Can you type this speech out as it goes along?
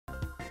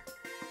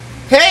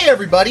Hey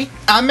everybody,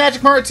 I'm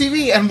Magic Mario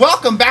TV and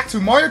welcome back to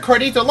Mario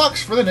Kart 8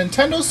 Deluxe for the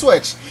Nintendo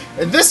Switch.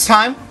 And this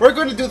time, we're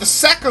going to do the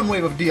second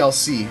wave of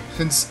DLC.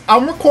 Since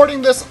I'm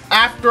recording this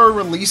after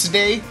release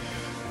day,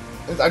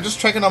 I'm just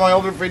checking on my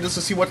older videos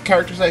to see what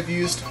characters I've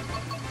used.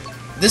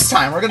 This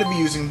time, we're going to be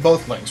using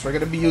both Links. We're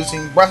going to be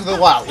using Breath of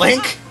the Wild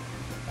Link.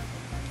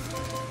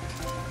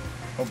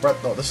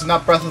 Oh, this is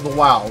not Breath of the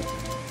Wild.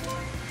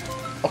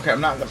 Okay, I'm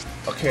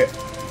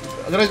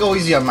gonna go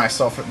easy on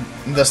myself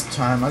this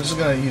time. I'm just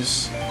gonna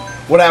use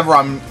whatever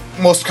I'm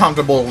most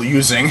comfortable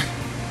using.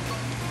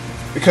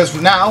 Because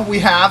now we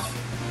have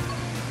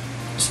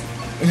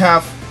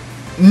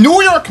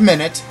New York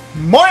Minute,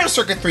 Mario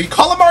Circuit 3,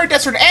 Calamari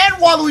Desert, and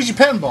Waluigi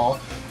Pinball,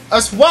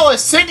 as well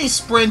as Sydney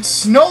Sprint,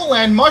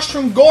 Snowland,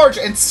 Mushroom Gorge,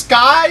 and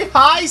Sky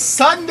High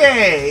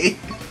Sunday.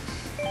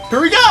 Here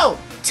we go!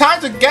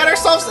 Time to get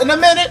ourselves in a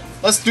minute.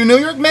 Let's do New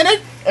York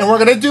Minute, and we're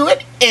gonna do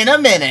it in a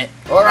minute.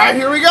 Alright,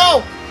 here we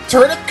go!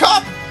 Turnip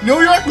Cup,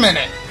 New York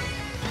Minute.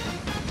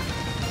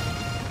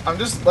 I'm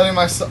just letting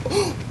myself...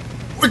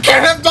 We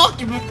can't have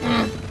document!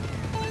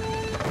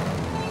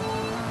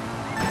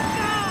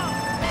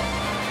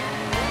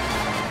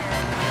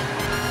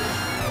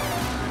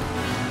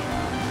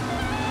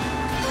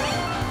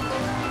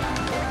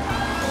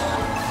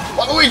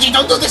 Luigi,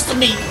 don't do this to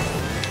me!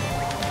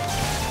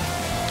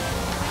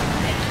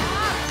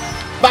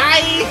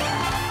 Bye!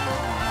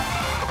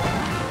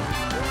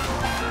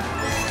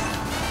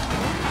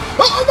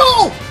 Oh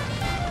no!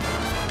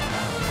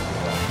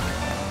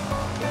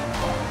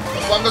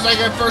 As long as I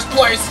get first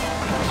place,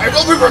 I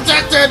will be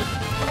protected!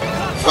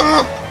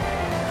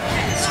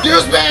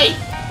 Excuse me!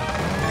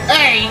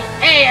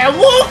 Hey, I'm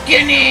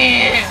walking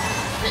in!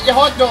 Get your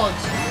hot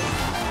dogs!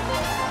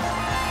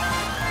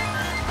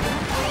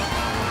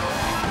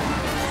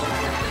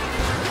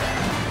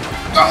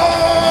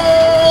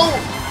 Oh!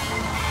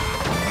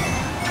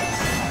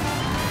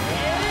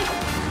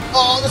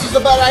 Oh, this is a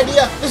bad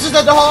idea! This is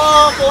an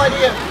awful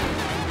idea!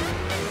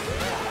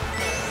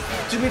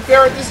 To be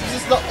fair, this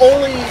is the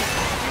only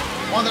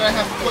one that I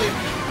have played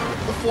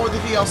before the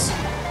DLC.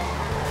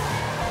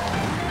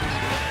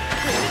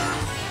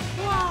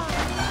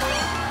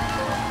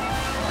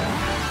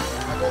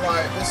 Not gonna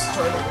lie, this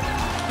turtle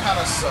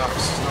kinda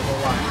sucks, not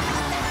gonna lie.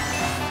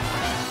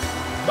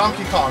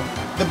 Donkey Kong,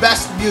 the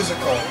best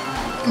musical.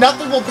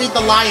 Nothing will beat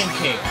The Lion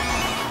King.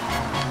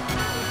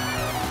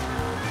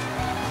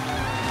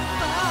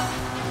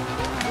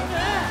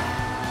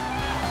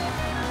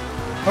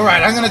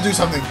 Alright, I'm gonna do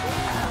something.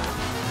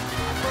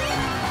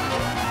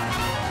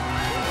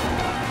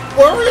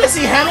 Are we gonna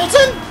see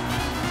Hamilton?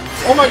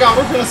 Oh my god,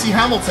 we're gonna see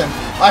Hamilton.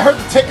 I heard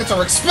the tickets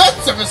are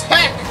expensive as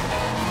heck!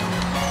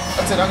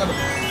 That's it, I'm gonna...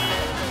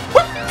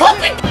 What?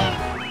 Puppet!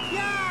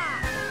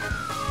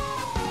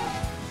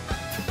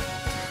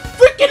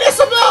 Freaking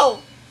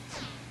Isabel!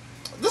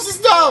 This is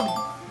dumb!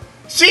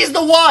 She's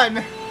the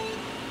one!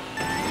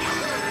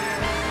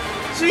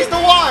 She's the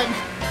one!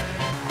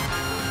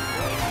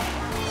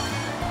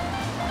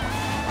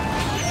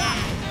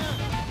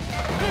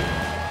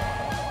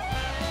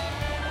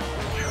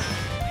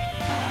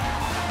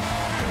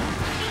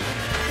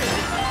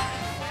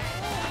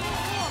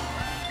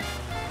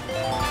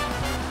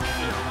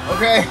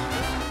 Okay.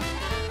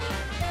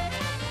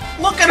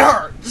 Look at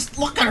her! Just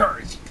look at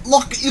her!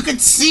 Look, you can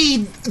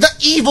see the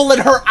evil in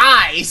her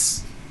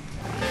eyes!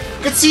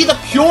 You can see the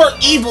pure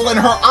evil in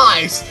her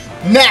eyes!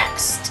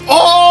 Next!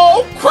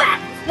 Oh, crap!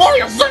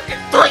 Mario Circuit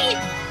 3!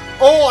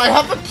 Oh, I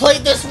haven't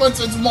played this one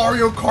since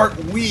Mario Kart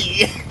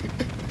Wii!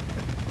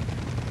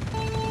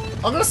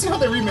 I'm gonna see how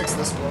they remix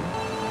this one.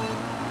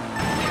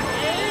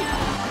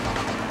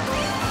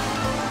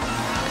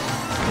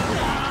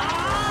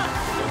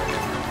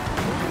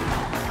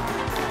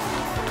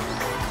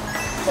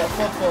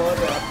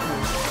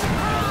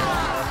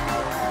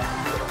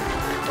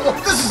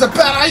 Oh, this is a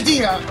bad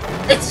idea!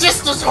 It's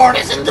just as hard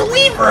as in the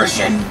Wii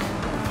version!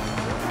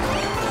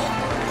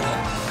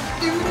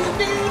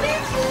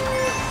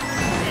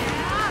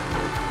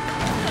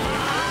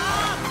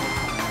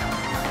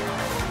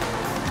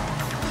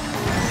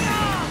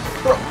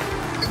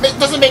 It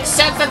doesn't make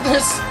sense that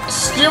his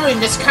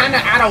steering is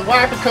kinda out of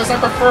whack because I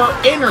prefer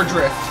inner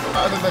drift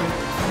other than...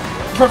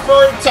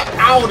 Prefer to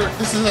outer...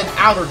 This is an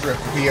outer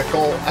drift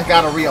vehicle. I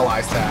gotta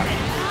realize that.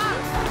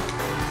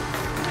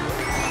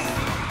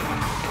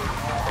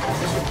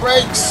 Use your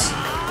brakes.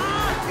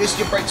 Use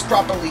your brakes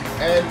properly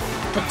and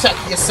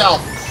protect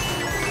yourself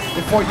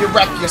before you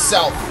wreck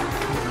yourself.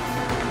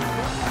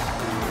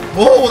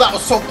 Whoa, that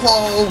was so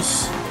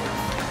close.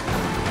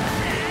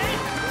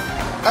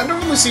 I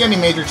don't really see any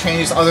major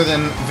changes other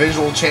than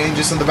visual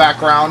changes in the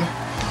background.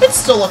 It's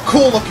still a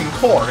cool looking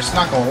course,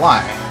 not gonna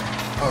lie.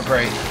 Oh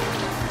great.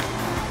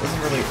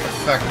 Doesn't really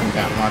affect me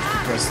that much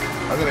because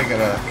I'm gonna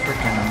get a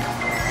freaking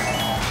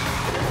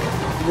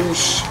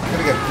I'm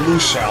gonna get blue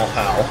shell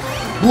hell.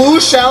 Blue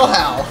shell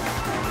hell!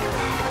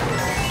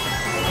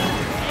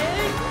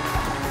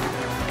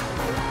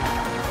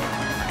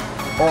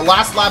 Or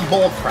last lap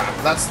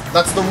bullcrap. That's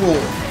the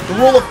rule. The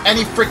rule of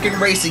any freaking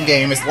racing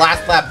game is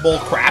last lap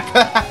bullcrap.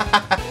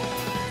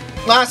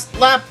 Last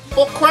lap.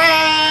 Oh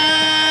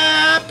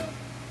crap!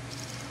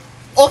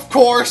 Of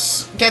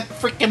course, get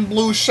freaking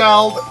blue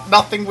shelled.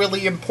 Nothing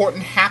really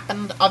important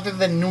happened other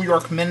than New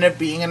York Minute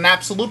being an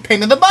absolute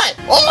pain in the butt.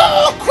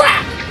 Oh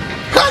crap!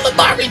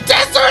 Calamari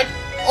Desert!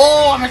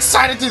 Oh, I'm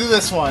excited to do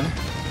this one.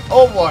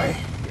 Oh boy.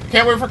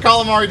 Can't wait for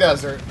Calamari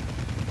Desert.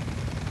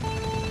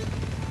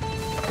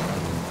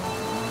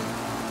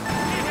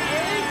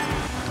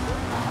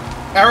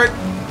 Eric,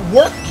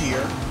 work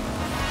gear.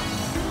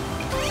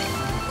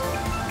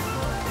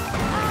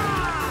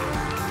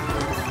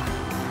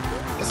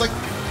 It's like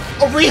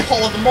a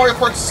rehaul of the Mario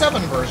Kart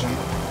 7 version.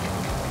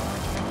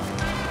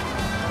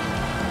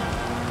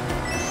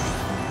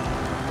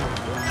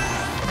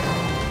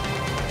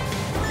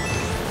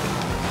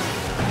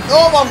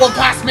 No one will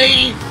pass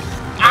me!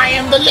 I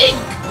am the Link!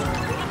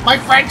 My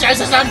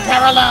franchise is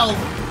unparalleled!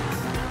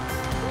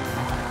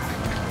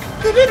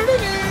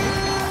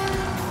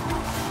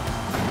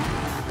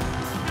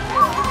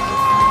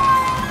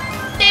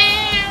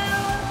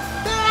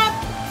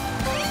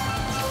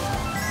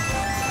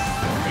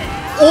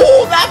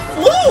 Oh, that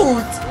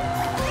flute!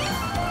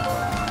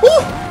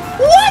 Ooh,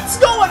 what's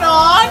going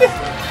on?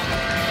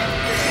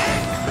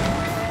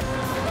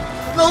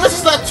 No, this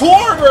is the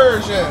tour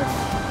version!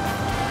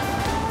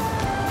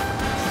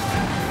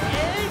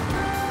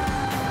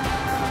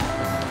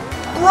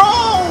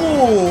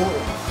 Bro!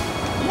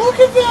 Look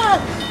at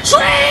that!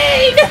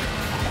 Train!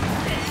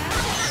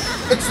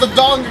 It's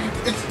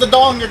the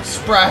Dong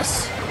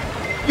Express.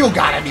 You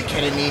gotta be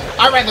kidding me.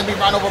 I'd rather be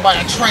run over by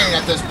a train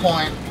at this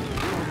point.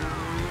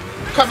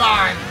 Come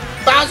on!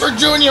 Bowser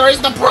Jr.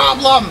 is the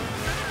problem!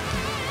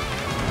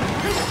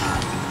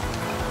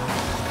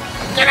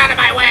 Get out of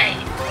my way!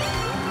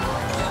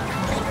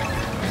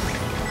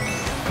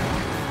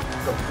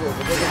 Go.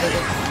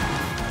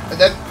 And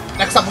then,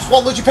 next up is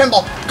Waluigi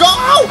Pinball.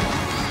 Go!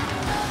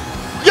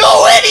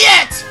 You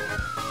idiot!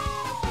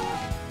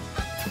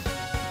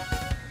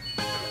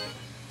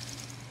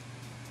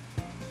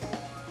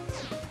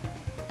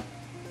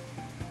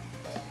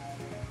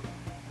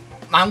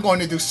 I'm going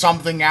to do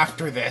something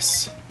after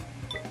this.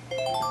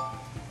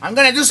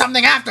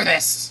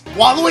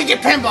 Waluigi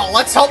Pinball,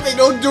 let's hope they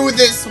don't do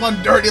this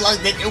one dirty like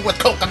they did with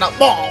Coconut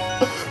Ball.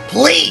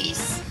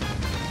 Please!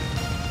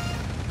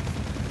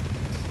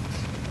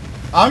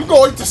 I'm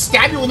going to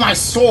stab you with my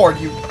sword,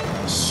 you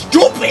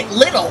stupid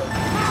little!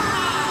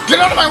 Get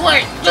out of my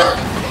way!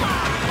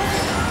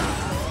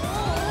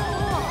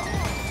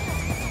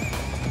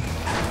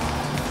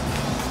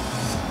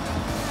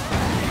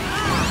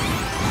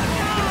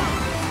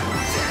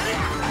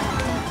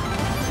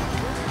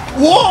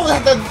 Whoa!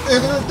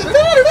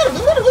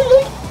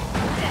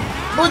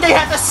 But they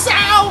have the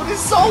sound! It's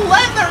so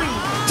leathery!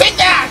 Take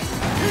that!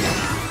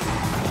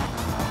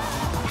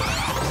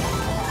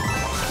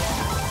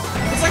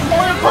 It's like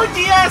Mario Kart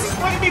DS! It's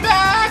bringing me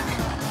back!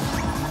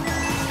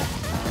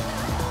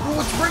 Ooh,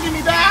 it's bringing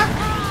me back!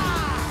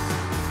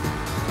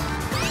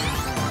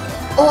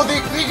 Oh, they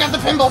got the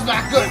pinballs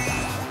back! Good!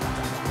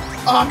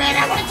 Oh man,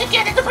 I wanted to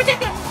get it to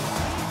protect it!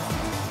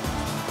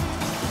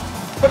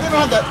 But they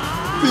don't have that...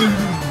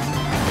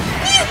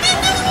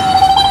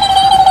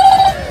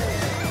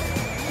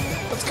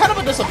 That's kind of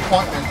a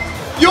disappointment.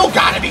 You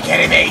gotta be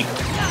kidding me!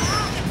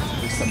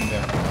 There's something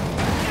there.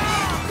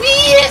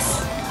 Yes!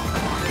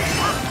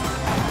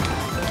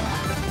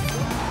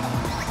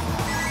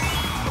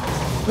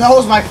 That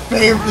was my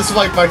favorite. This is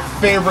like my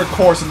favorite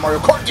course in Mario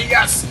Kart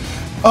DS.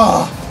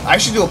 Oh, I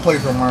should do a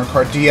playthrough of Mario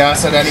Kart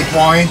DS at any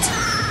point.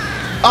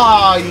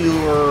 Ah,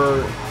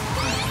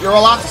 you're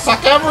allowed to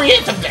suck every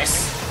inch of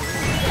this.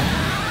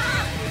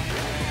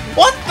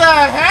 What the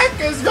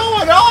heck is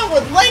going on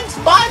with Link's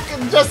bike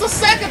just a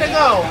second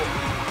ago?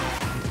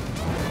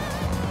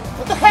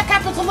 What the heck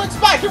happened to Link's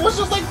bike? It was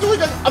just like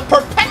doing a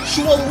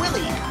perpetual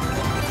wheelie.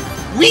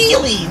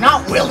 Wheelie,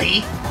 not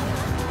willy.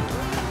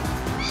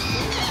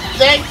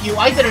 Thank you,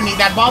 I didn't need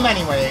that bomb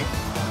anyway.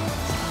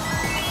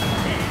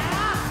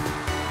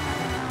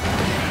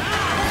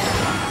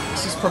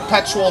 This is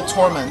perpetual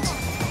torment.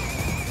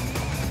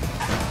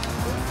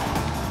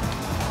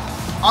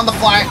 On the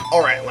fly.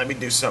 Alright, let me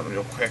do something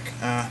real quick.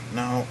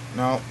 No.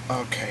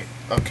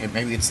 Okay,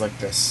 maybe it's like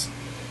this.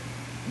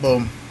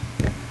 Boom.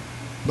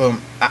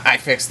 Boom. I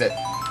fixed it.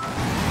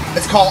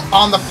 It's called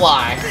on the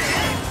fly.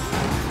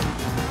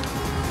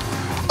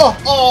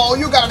 Oh,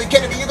 you gotta be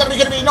kidding me.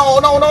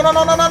 No,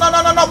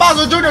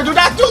 Bowser Jr., do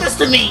not do this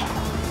to me.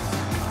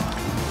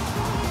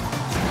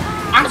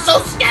 I'm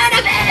so scared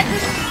of it.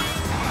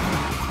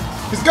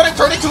 He's gonna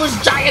turn into his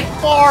giant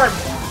farm.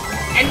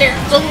 And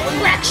there's a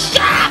wreck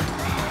shop.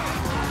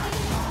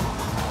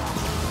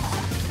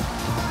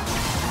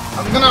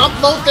 I'm gonna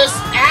upload this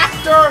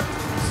after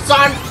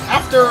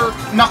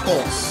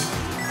Knuckles.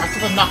 After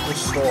the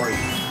Knuckles story.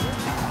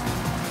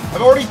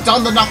 I've already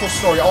done the Knuckles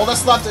story. All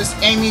that's left is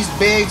Amy's,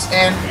 Biggs,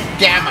 and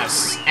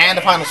Gammas. And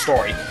the final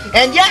story.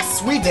 And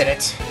yes, we did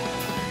it.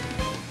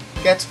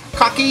 Get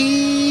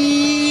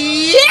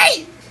cocky.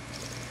 Yay!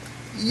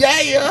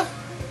 Yeah!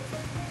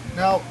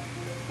 No.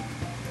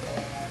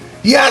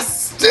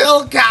 Yes,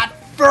 still got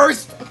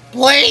first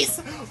place.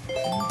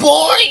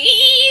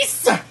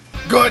 boys!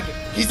 Good,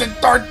 he's in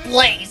 3rd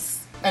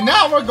place. And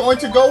now we're going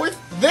to go with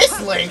this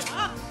Link.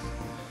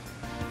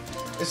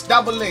 It's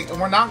double Link, and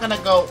we're gonna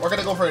go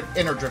for an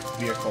inner drift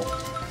vehicle.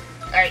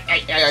 Hey,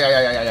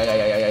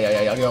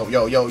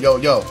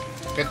 yo.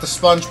 Get the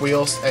sponge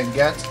wheels and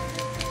get...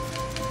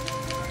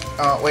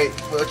 wait,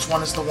 which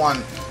one is the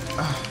one?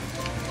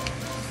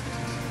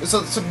 There's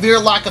a severe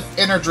lack of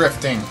inner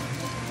drifting.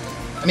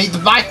 I need the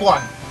bike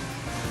one.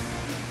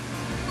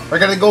 We're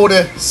gonna go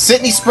to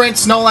Sydney Sprint,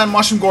 Snowland,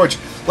 Mushroom Gorge.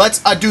 Let's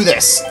do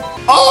this.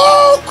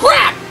 Oh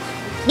crap!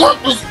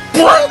 What was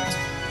Sprint?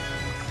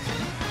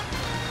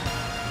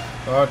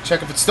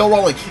 Check if it's still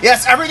rolling.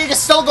 Yes, everything is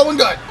still going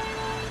good.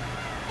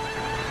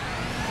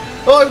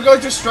 Oh, I'm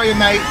going to Australia,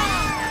 mate.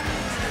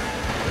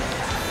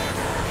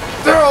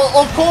 There,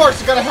 of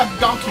course, you gotta have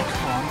Donkey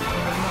Kong.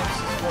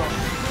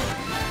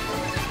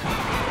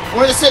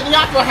 We're gonna sit in the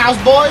Opera House,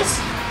 boys.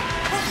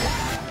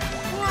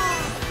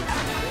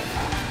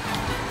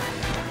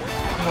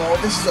 Oh,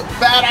 this is a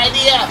bad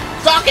idea.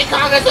 Donkey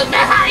Kong is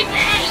behind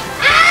me.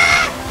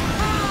 Ah!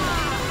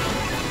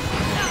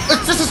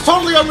 This is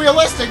totally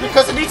unrealistic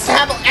because it needs to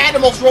have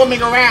animals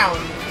roaming around.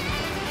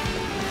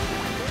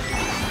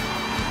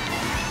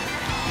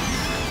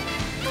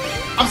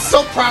 I'm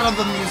so proud of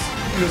the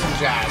music and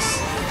jazz.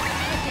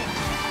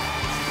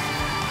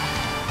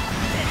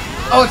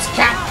 Oh, it's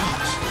Cat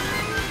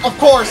Peach. Of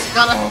course,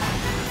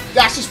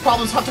 Dash's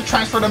problems have to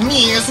transfer to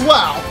me as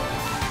well.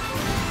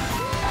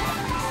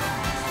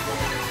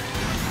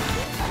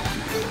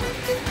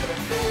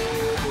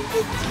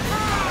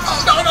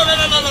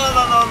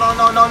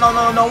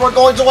 Oh, no, we're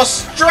going to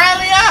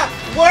Australia!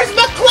 Where's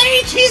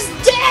McLeach? He's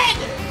dead!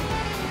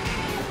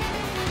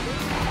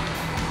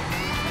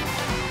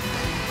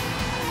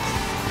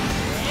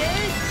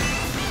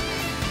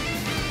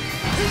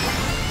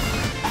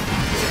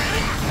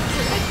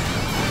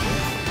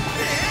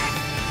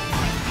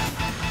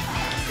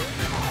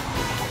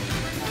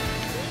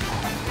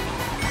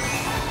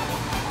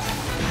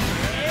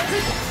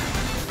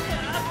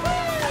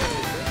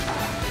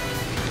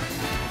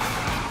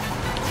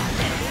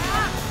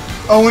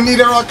 Oh, and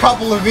there are a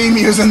couple of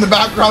emus in the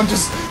background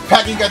just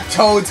pecking at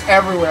toads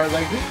everywhere.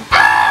 Like,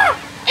 ah!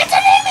 It's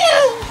an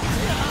emu!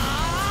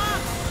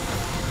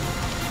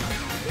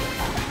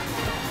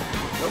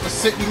 Go to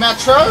Sydney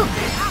Metro.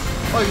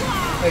 Oh,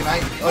 hey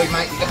mate,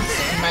 you got the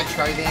Sydney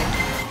Metro there.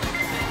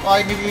 Oh,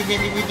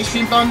 maybe with the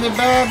shrimp on the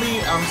baby.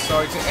 I'm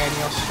sorry to any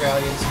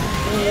Australians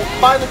who,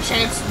 by the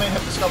chance, may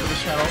have discovered this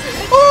channel.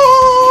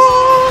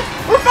 Oh,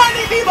 we're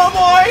finding Nemo,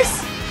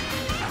 boys!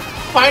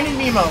 Finding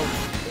Nemo.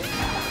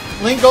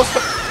 Link goes to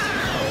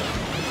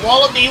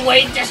Wallaby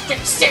Way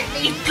District,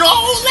 Sydney. Go,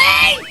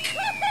 Link!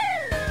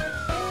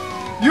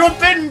 You have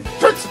been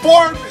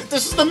transformed.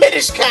 This is the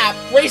Minish Cap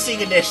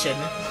Racing Edition.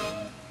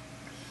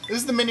 This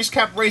is the Minish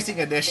Cap Racing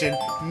Edition.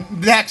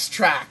 Next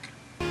track.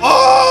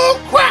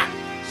 Oh crap!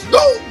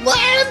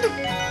 Snowland!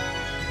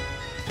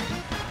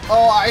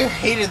 Oh, I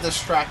hated this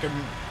track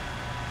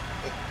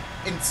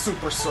in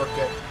Super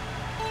Circuit.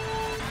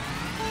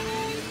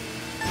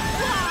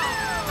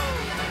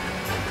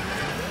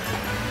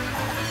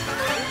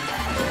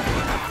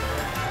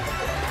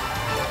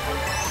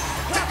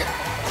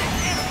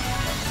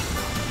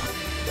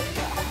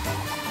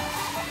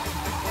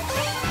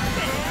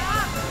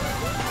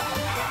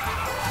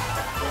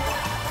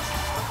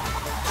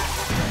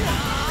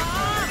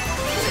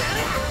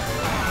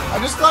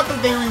 I'm just glad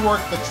that they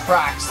reworked the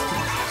tracks to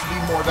be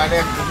more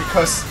dynamic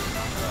because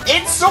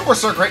in Super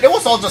Circuit, it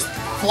was all just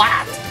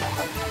flat.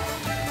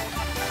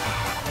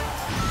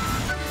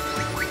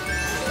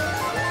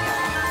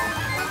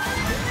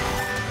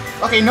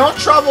 Okay, no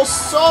trouble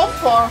so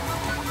far.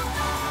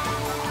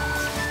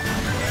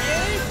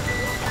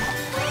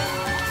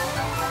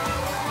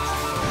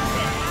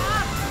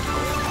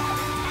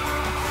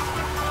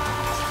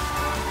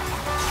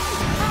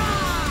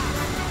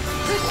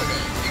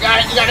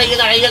 You got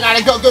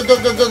it, go. You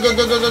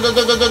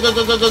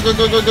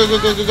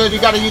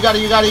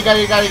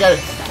got it.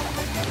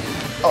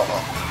 Oh.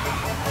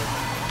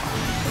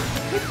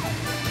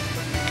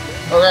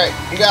 Alright,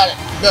 you got it.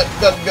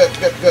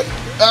 Good.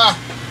 Ah.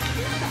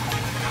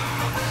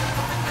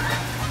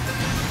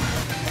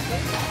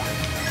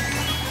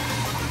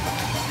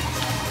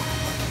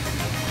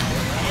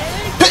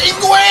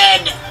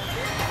 Penguin!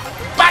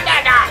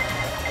 Banana!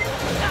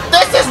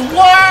 This is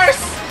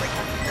worse!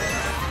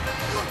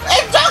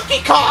 And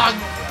Donkey Kong!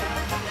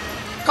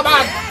 Come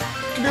on!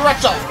 Give me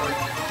retro!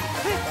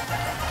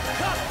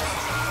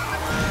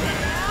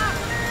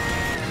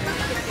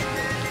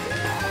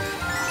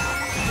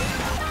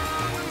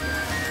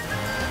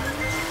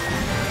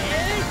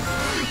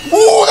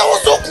 Ooh, that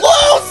was so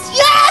close!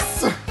 Yes!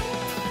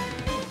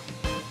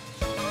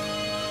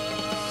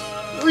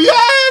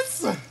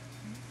 Yes!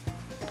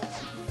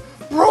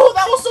 Bro,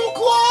 that was so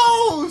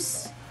close!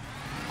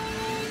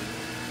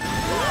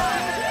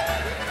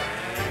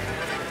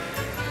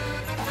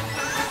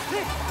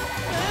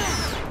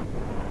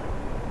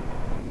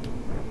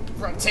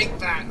 Bro, take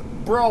that.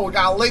 Bro, we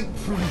got a link.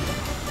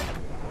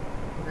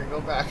 Okay,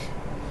 go back.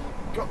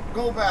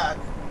 Go back.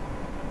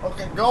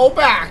 Okay, go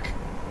back.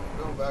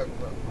 Go back,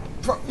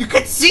 bro. You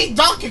can see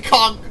Donkey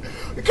Kong.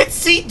 You can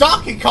see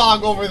Donkey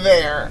Kong over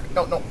there.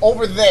 No, no,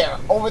 over there.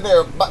 Over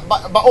there. But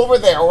over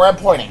there where I'm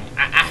pointing.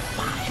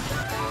 Fine.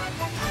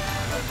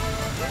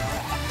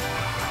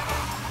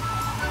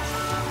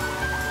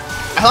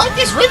 I like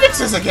these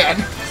remixes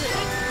again.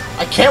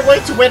 I can't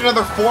wait to wait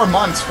another 4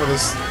 months for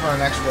the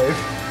next wave.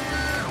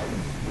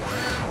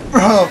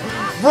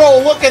 Bro,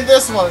 look at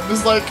this one.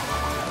 It's like...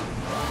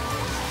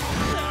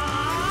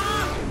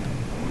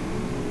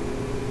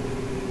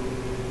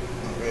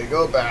 Okay,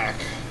 go back.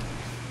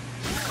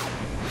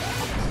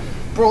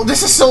 Bro,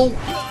 this is so...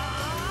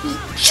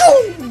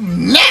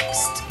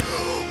 Next!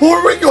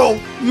 Here we go!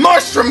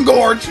 Mushroom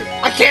Gorge!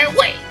 I can't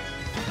wait!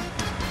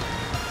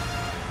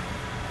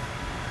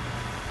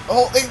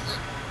 Oh,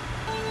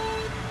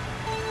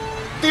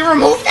 they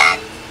removed that?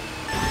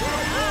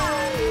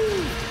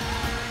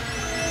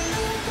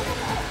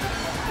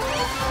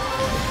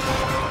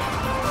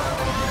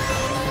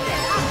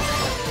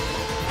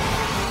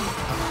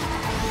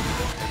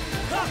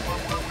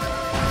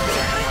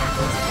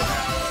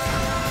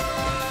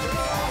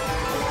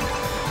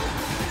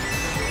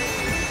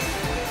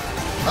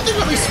 Nothing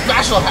really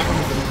special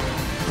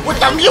happened with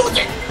the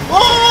music!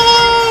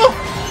 Oh!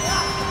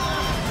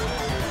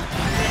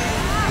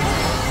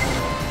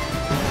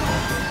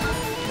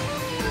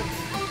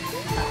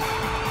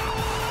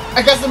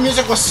 I guess the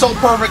music was so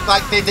perfect,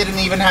 like they didn't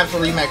even have to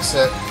remix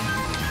it.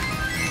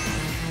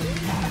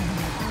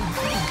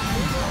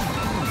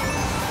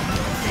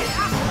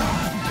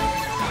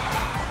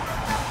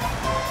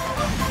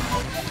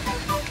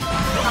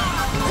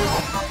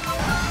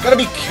 Gotta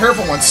be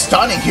careful when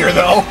stunning here,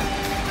 though.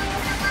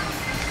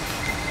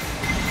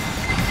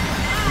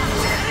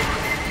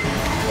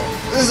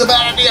 This is a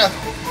bad idea.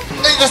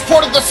 They just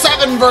ported the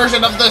 7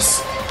 version of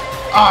this.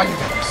 Ah, you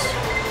guys.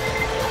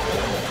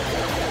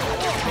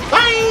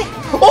 Bye!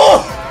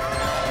 Oh!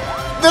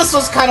 This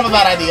was kind of a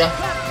bad idea.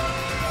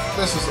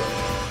 This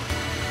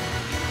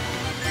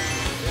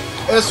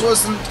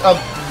wasn't a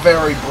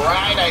very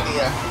bright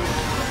idea.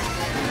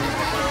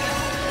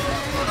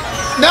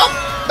 Nope!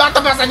 Not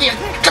the best idea!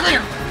 Come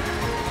here!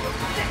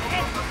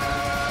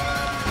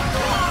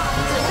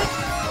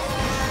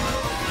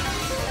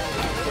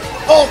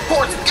 Oh, of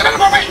course! Get out of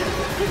my way!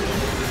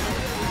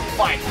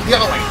 Fine, the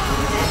other way.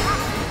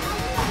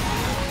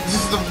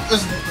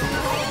 This is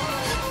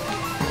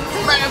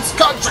man's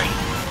country!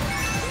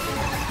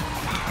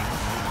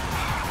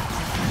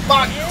 Come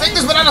on, take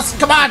this bananas!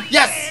 Come on!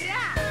 Yes!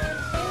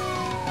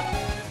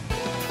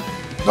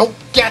 Don't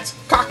get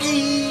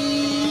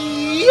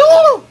cocky!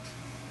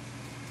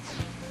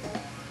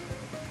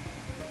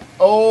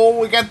 Oh,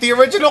 we got the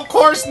original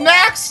course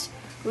next!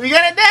 We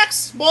get it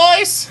next,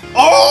 boys!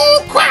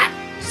 Oh, crap!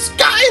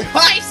 Sky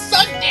High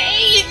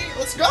Sunday!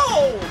 Let's go!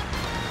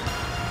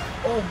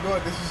 Oh,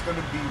 good. This is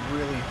gonna be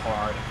really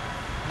hard.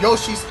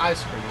 Yoshi's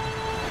Ice Cream.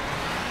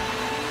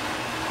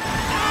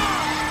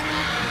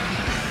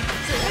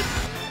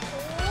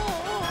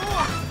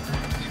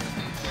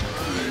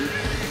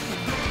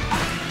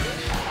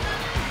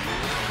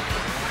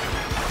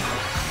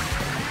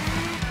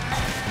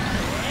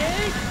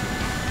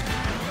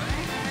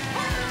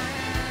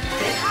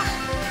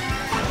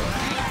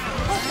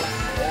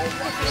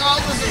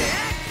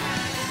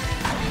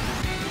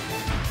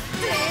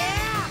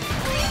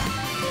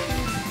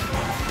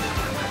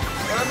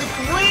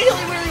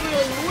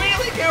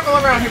 Really careful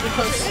around here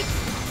because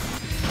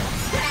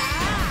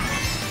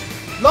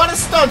a lot of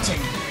stunting.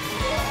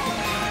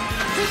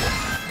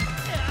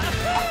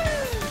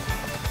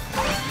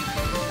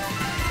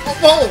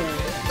 Whoa!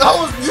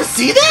 Oh, did you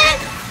see that?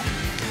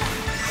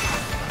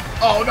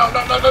 Oh no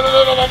no no no no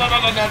no no no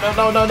no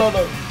no no no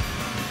no!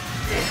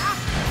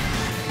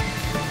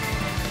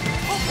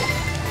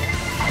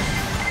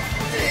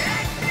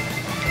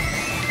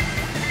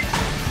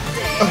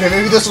 Okay,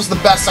 maybe this was the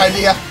best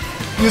idea.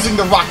 Using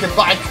the rocket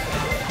bike.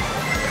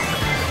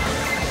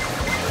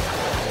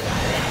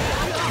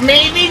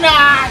 Maybe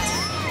not!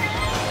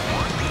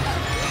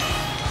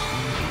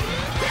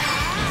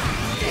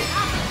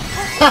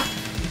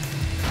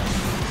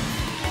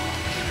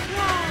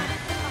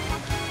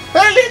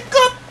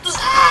 Helicopters!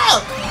 Ah!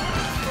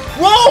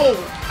 Whoa!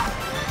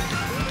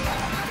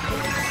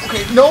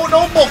 Okay, no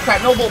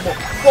bullcrap, no bull.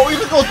 Whoa, we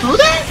can go through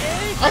that?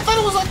 I thought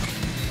it was like...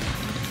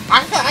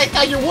 I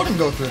thought you wouldn't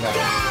go through that.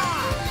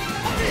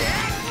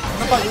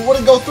 I thought you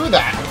wouldn't go through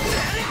that.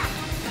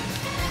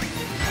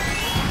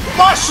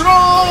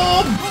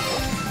 Mushroom!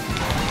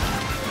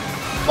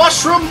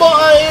 Mushroom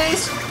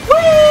boys!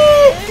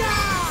 Woo!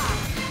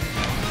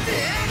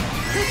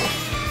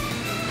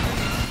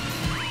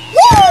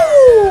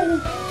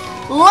 Woo!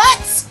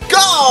 Let's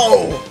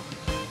go!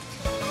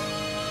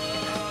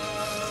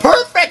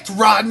 Perfect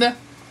run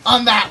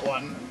on that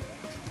one.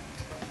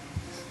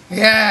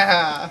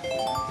 Yeah.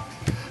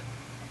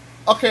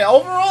 Okay,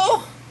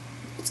 overall,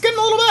 it's getting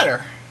a little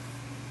better.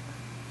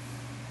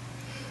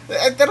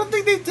 I don't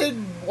think they did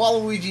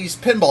Waluigi's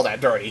pinball that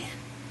dirty.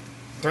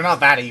 They're not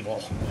that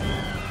evil.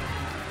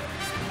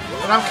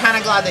 But I'm kind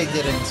of glad they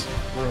didn't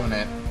ruin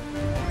it.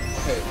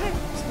 Okay,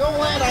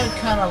 Snowland, I'm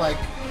kind of like...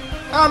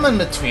 I'm in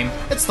between.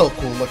 It's still a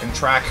cool looking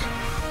track.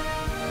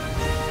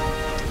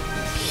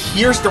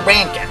 Here's the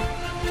ranking.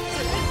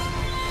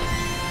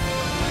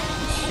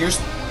 Here's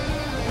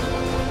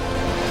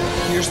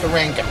the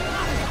ranking.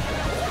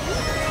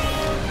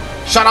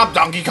 Shut up,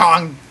 Donkey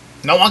Kong!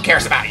 No one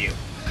cares about you.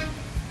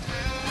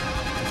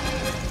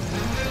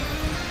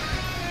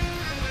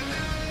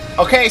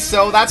 Okay,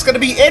 so that's gonna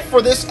be it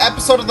for this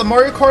episode of the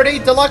Mario Kart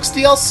 8 Deluxe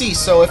DLC.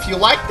 So if you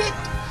liked it,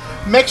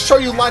 make sure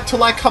you like,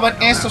 comment,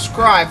 and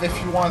subscribe if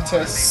you want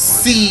to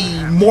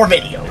see more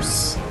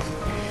videos.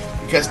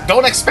 Because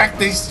don't expect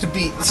these to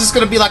be... This is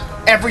gonna be like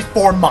every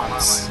 4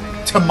 months,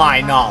 to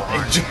my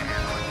knowledge.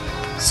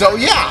 So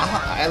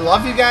yeah, I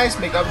love you guys.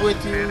 Make up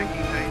with you.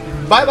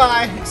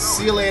 Bye-bye.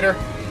 See you later.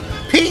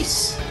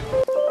 Peace.